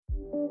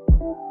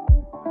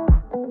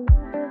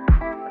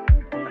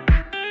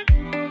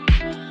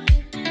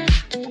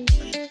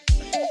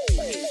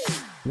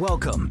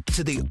Welcome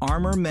to the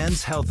Armor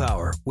Men's Health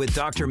Hour with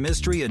Dr.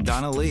 Mistry and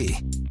Donna Lee.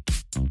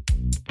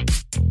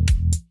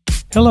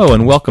 Hello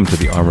and welcome to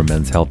the Armor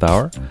Men's Health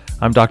Hour.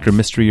 I'm Dr.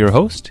 Mistry, your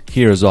host,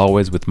 here as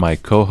always with my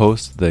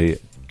co-host, the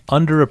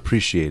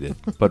underappreciated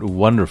but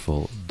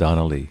wonderful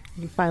Donna Lee.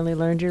 You finally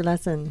learned your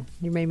lesson.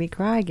 You made me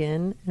cry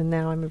again, and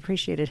now I'm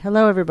appreciated.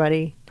 Hello,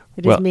 everybody.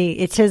 It is me.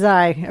 It's his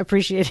eye.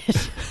 Appreciated.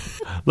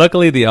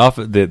 Luckily,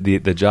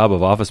 the job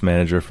of office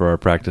manager for our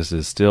practice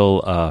is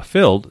still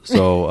filled,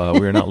 so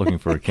we're not looking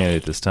for a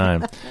candidate this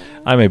time.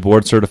 I'm a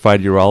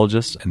board-certified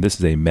urologist, and this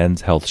is a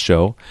men's health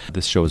show.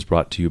 This show is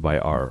brought to you by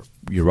our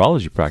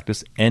urology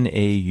practice,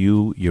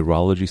 NAU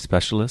Urology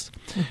Specialists.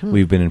 Mm-hmm.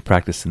 We've been in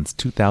practice since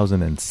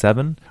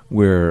 2007.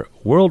 We're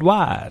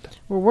worldwide.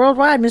 We're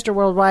worldwide, Mr.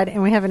 Worldwide,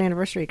 and we have an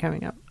anniversary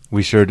coming up.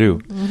 We sure do.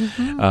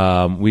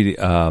 Mm-hmm. We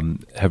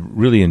have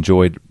really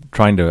enjoyed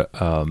trying to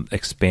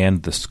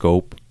expand the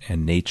scope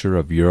and nature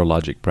of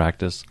urologic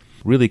practice.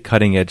 Really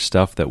cutting-edge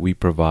stuff that we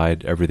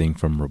provide, everything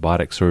from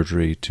robotic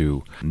surgery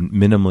to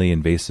minimally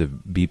invasive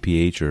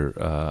BPH or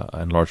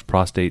enlarged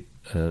prostate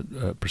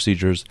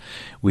procedures.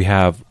 We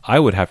have, I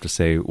would have to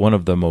say, one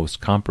of the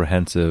most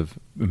comprehensive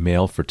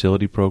male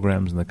fertility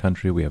programs in the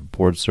country. We have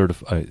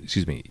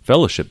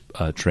fellowship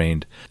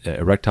trained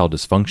erectile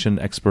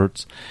dysfunction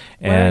experts.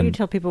 Why don't you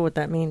tell people what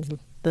that means?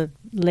 The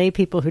lay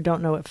people who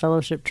don't know what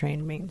fellowship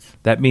trained means.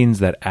 That means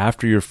that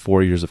after your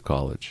 4 years of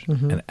college,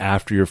 mm-hmm. and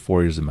after your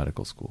 4 years of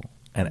medical school,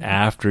 and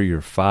after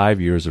your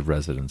 5 years of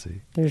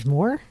residency, there's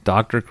more?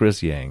 Dr.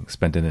 Chris Yang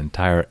spent an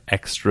entire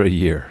extra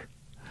year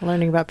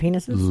learning about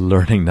penises?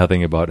 Learning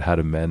nothing about how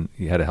to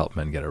help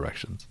men get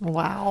erections.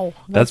 Wow.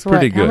 That's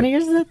pretty good. How many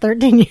years is it?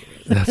 13 years?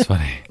 That's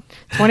funny.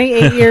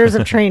 28 years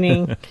of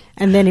training,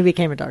 and then he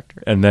became a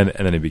doctor. And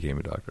then he became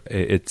a doctor.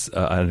 It's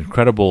an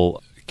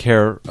incredible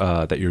care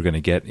that you're going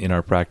to get in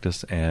our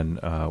practice,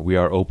 and we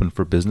are open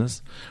for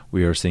business.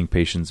 We are seeing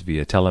patients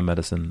via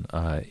telemedicine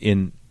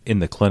in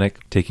the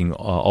clinic, taking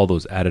all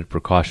those added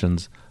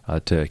precautions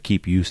to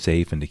keep you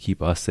safe and to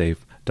keep us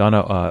safe.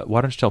 Donna, why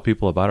don't you tell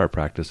people about our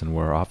practice and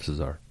where our offices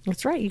are?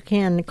 That's right. You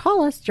can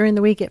call us during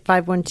the week at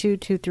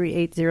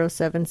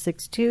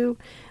 512-238-0762.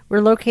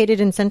 We're located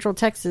in Central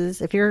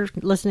Texas. If you're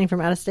listening from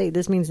out of state,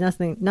 this means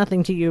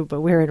nothing to you, but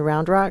we're in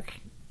Round Rock,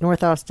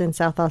 North Austin,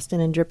 South Austin,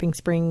 and Dripping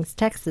Springs,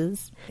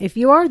 Texas. If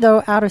you are,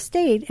 though, out of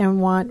state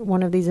and want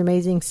one of these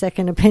amazing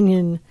second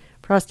opinion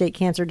prostate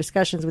cancer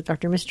discussions with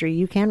Dr. Mistry,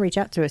 you can reach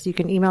out to us. You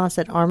can email us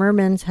at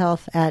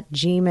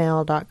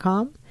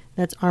armormenshealth@gmail.com.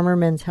 That's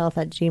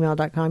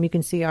armormenshealth@gmail.com. You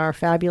can see our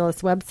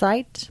fabulous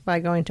website by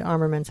going to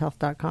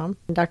armormenshealth.com.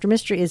 And Dr.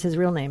 Mistry is his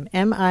real name,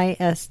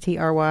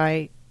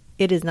 Mistry.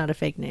 It is not a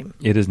fake name.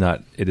 It is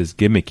not. It is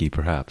gimmicky,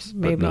 perhaps,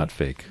 Maybe. but not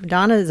fake.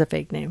 Donna is a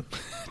fake name.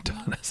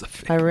 Donna's a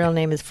fake My real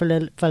name is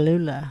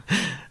Falula.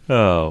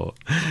 Oh.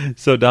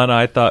 So, Donna,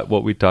 I thought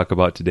what we'd talk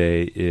about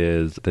today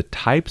is the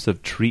types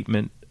of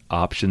treatment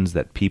options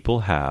that people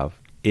have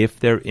if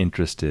they're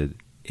interested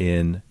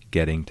in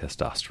getting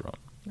testosterone.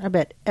 I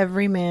bet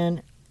every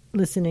man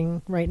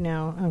listening right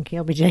now on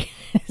KLBJ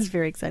is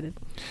very excited.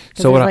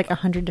 So there's like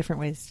 100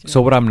 different ways.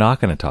 So what I'm not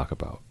going to talk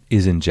about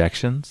is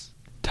injections,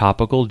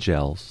 topical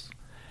gels,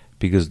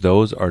 because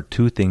those are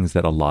two things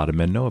that a lot of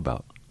men know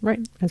about.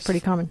 Right. That's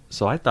pretty common.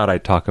 So I thought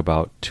I'd talk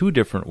about two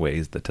different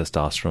ways that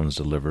testosterone is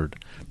delivered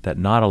that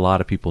not a lot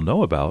of people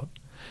know about,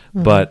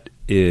 mm-hmm. but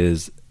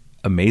is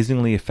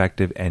amazingly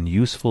effective and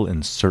useful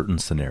in certain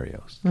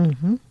scenarios.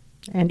 Mm-hmm.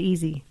 And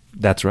easy.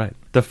 That's right.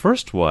 The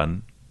first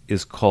one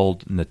is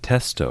called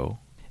Natesto,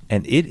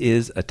 and it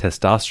is a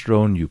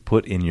testosterone you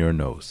put in your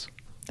nose.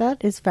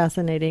 That is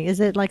fascinating. Is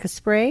it like a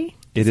spray?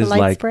 It is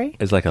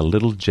like a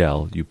little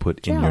gel you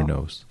put in your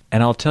nose.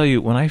 And I'll tell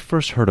you, when I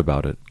first heard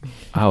about it,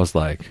 I was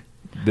like,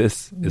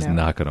 this is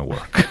not going to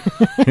work.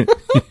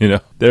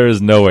 There is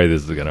no way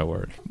this is going to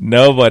work.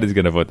 Nobody's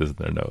going to put this in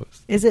their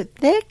nose. Is it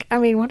thick? I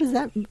mean, what is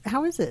that?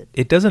 How is it?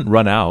 It doesn't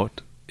run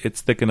out.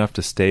 It's thick enough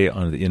to stay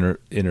on the inner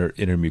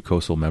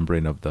mucosal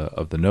membrane of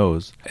the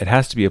nose. It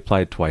has to be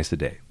applied twice a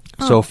day.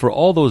 Oh. So for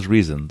all those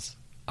reasons,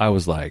 I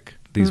was like,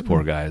 these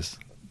poor guys,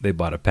 they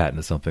bought a patent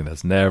to something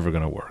that's never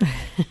going to work.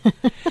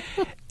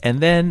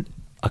 And then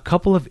a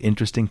couple of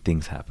interesting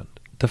things happened.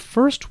 The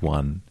first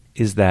one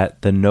is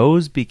that the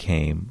nose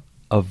became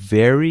a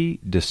very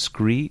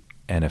discreet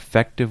and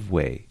effective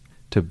way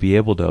to be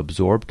able to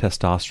absorb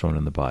testosterone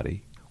in the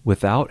body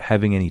without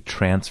having any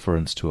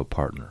transference to a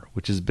partner,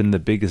 which has been the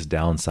biggest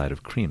downside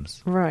of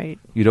creams. Right.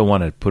 You don't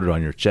want to put it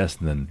on your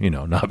chest and then,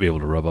 not be able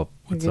to rub up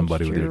with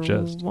somebody with your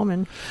chest.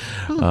 Woman.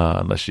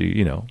 Unless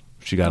she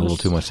got a little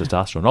too much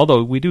testosterone.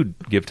 Although we do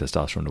give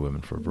testosterone to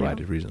women for a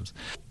variety of reasons.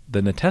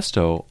 The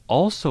Natesto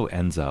also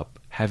ends up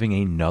having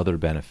another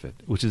benefit,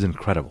 which is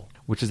incredible,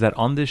 which is that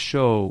on this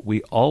show,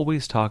 we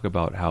always talk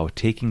about how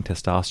taking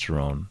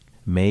testosterone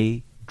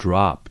may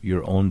drop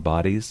your own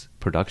body's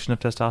production of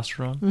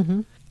testosterone,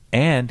 mm-hmm.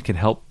 and can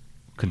help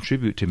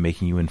contribute to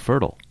making you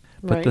infertile.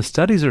 But the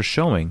studies are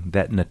showing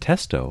that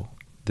Natesto,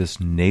 this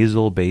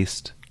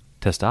nasal-based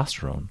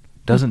testosterone,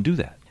 doesn't do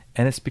that.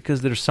 And it's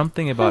because there's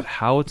something about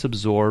how it's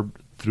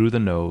absorbed through the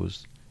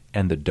nose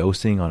and the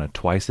dosing on a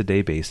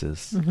twice-a-day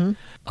basis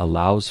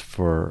allows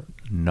for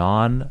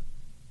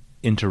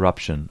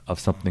non-interruption of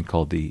something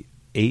called the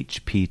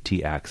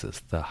HPT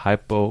axis, the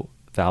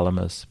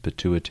hypothalamus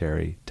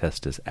pituitary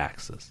testis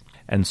axis.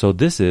 And so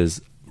this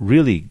is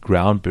really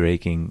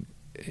groundbreaking,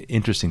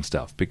 interesting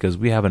stuff, because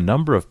we have a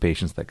number of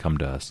patients that come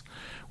to us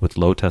with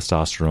low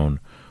testosterone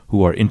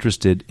who are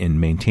interested in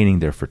maintaining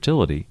their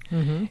fertility,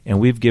 and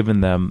we've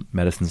given them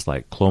medicines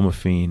like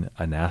clomiphene,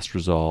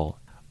 anastrozole,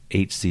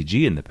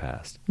 HCG in the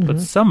past.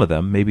 But some of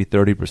them, maybe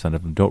 30%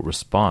 of them, don't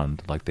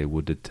respond like they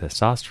would to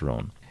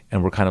testosterone,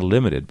 and we're kind of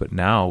limited. But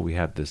now we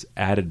have this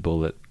added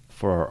bullet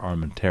for our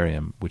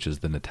armamentarium, which is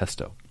the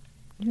Natesto.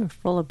 You're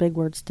full of big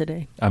words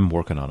today. I'm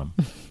working on them.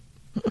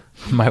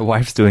 My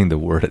wife's doing the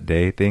word a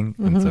day thing,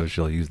 and so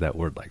she'll use that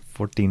word like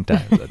 14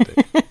 times a day.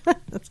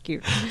 That's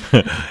cute.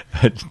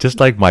 Just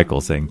like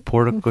Michael saying,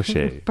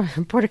 porte-cochet.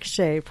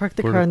 Porte-cochet. Park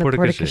the car in the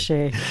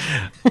porte-cochet.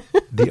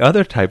 The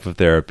other type of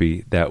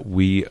therapy that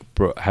we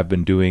have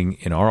been doing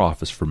in our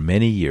office for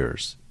many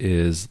years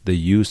is the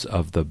use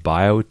of the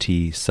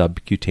BioTE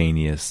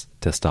subcutaneous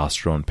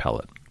testosterone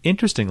pellet.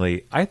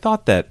 Interestingly, I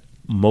thought that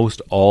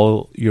most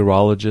all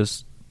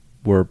urologists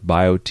were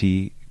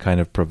BioTE kind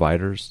of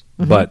providers,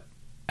 but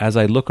as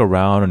I look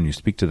around and you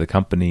speak to the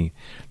company,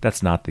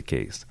 that's not the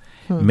case.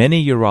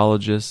 Many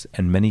urologists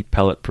and many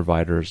pellet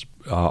providers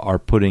are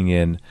putting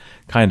in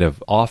kind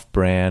of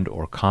off-brand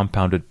or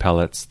compounded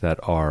pellets that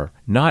are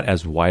not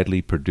as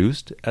widely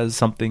produced as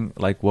something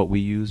like what we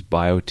use,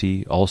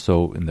 BioTE.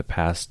 Also, in the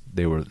past,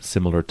 they were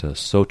similar to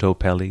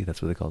Sotopelli.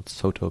 That's what they called,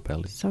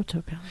 Sotopelli.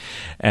 Sotopelli.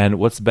 And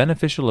what's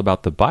beneficial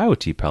about the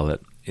BioTE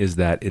pellet is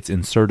that it's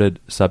inserted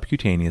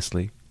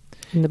subcutaneously.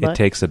 In the butt?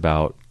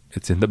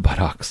 It's in the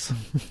buttocks.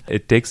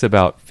 It takes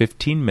about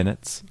 15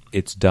 minutes.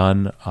 It's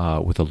done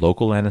with a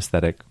local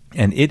anesthetic,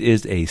 and it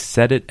is a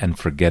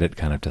set-it-and-forget-it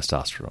kind of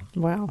testosterone.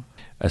 Wow.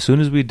 As soon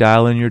as we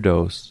dial in your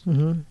dose,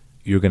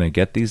 you're going to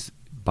get these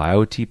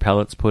BioTE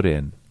pellets put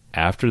in.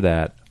 After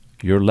that,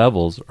 your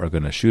levels are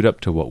going to shoot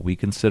up to what we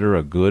consider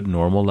a good,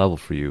 normal level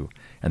for you,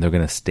 and they're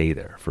going to stay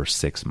there for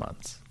 6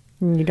 months.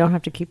 You don't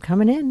have to keep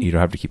coming in. You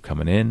don't have to keep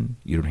coming in.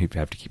 You don't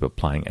have to keep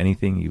applying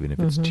anything, even if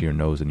it's to your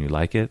nose and you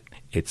like it.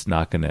 It's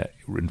not going to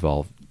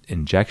involve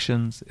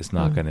injections. It's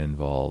not going to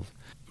involve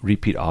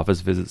repeat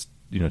office visits,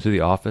 to the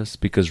office,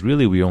 because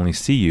really we only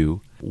see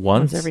you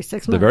once every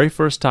 6 months. The very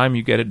first time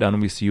you get it done,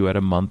 we see you at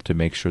a month to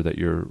make sure that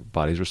your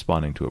body's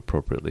responding to it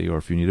appropriately, or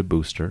if you need a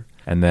booster.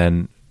 And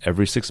then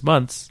every 6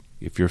 months,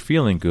 if you're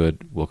feeling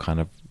good, we'll kind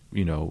of,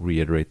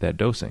 reiterate that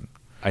dosing.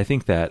 I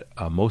think that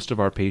most of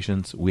our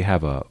patients, we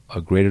have a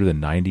greater than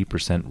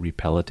 90%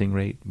 repelleting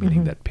rate,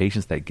 meaning that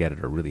patients that get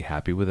it are really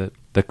happy with it.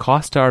 The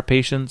cost to our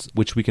patients,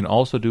 which we can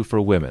also do for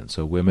women,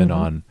 so women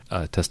on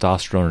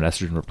testosterone and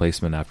estrogen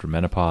replacement after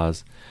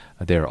menopause,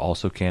 they are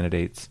also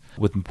candidates.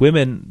 With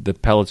women, the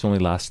pellets only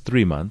last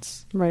 3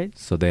 months, right?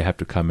 So they have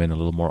to come in a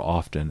little more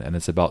often, and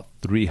it's about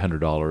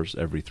 $300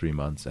 every 3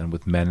 months. And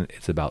with men,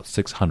 it's about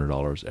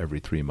 $600 every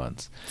 3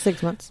 months.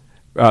 6 months.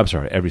 I'm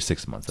sorry, every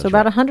 6 months. So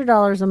about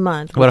 $100 a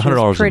month, about which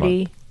 $100 is pretty a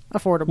month,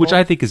 affordable. which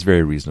I think is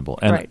very reasonable.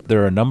 And right.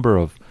 There are a number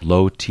of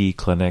low T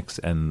clinics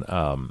and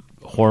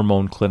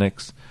hormone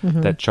clinics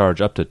that charge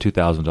up to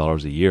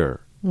 $2,000 a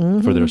year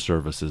for their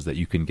services that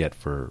you can get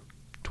for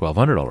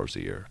 $1,200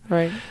 a year.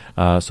 Right.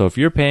 So if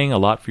you're paying a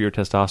lot for your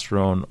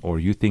testosterone, or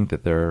you think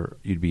that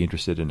you'd be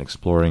interested in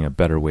exploring a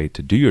better way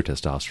to do your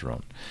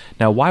testosterone.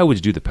 Now, why would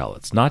you do the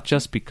pellets? Not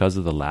just because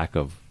of the lack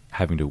of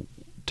having to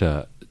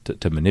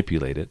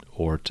manipulate it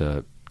or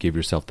to give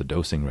yourself the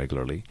dosing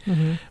regularly,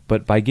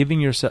 but by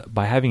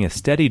having a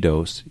steady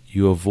dose,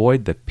 you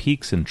avoid the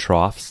peaks and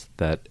troughs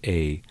that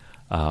an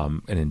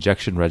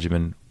injection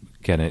regimen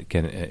can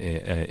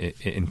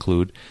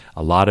include.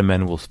 A lot of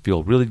men will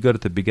feel really good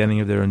at the beginning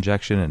of their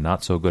injection and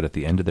not so good at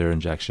the end of their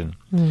injection.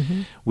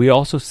 We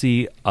also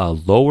see a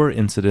lower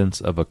incidence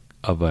of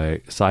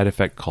a side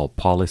effect called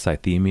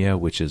polycythemia,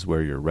 which is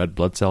where your red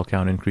blood cell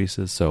count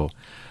increases. So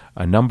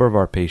a number of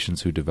our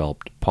patients who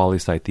developed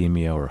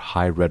polycythemia or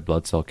high red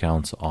blood cell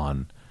counts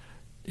on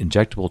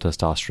injectable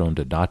testosterone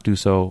do not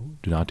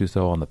do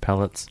so on the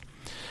pellets.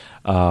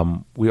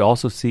 We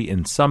also see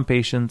in some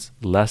patients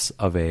less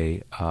of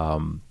a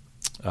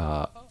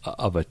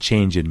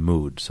change in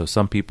mood. So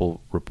some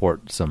people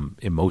report some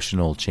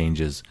emotional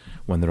changes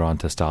when they're on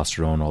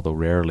testosterone, although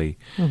rarely.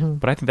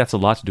 But I think that's a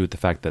lot to do with the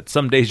fact that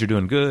some days you're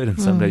doing good and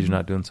some days you're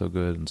not doing so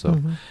good. And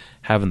so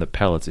having the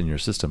pellets in your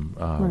system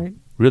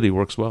really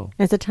works well.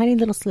 It's a tiny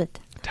little slit.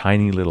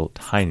 Tiny little.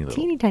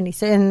 Teeny tiny.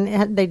 So,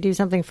 and they do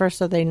something first,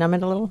 so they numb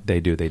it a little?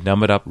 They do. They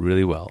numb it up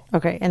really well.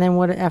 Okay. And then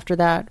what after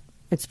that?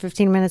 It's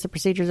 15 minutes, the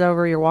procedure's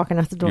over, you're walking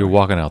out the door. You're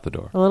walking out the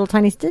door. A little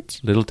tiny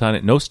stitch?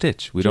 No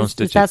stitch. We don't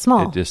stitch it's that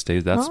small? It just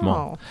stays that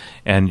small.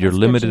 And you're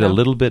limited a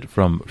little bit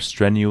from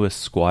strenuous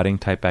squatting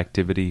type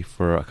activity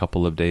for a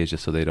couple of days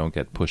just so they don't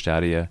get pushed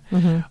out of you.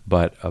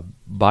 But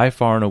by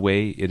far and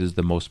away, it is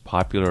the most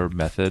popular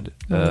method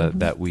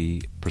that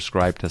we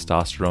prescribe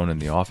testosterone in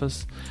the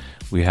office.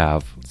 We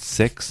have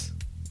 6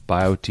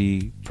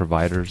 BioTE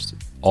providers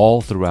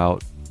all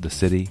throughout the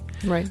city.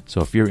 Right.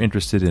 So if you're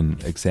interested in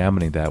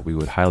examining that, we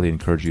would highly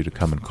encourage you to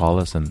come and call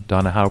us. And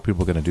Donna, how are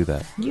people going to do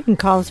that? You can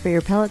call us for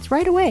your pellets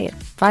right away at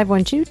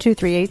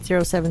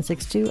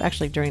 512-238-0762,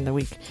 actually during the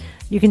week.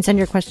 You can send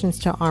your questions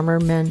to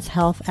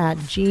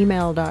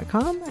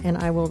armormenshealth@gmail.com, and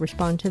I will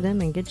respond to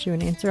them and get you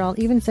an answer. I'll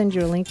even send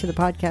you a link to the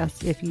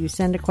podcast if you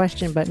send a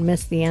question but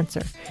miss the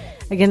answer.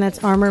 Again, that's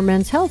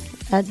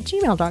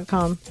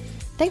armormenshealth@gmail.com.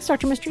 Thanks,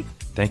 Dr. Mistry.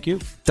 Thank you.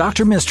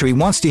 Dr. Mistry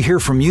wants to hear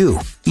from you.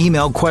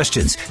 Email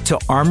questions to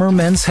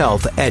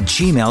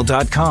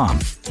armormenshealth@gmail.com.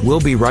 We'll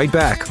be right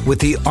back with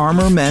the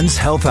Armor Men's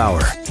Health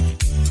Hour.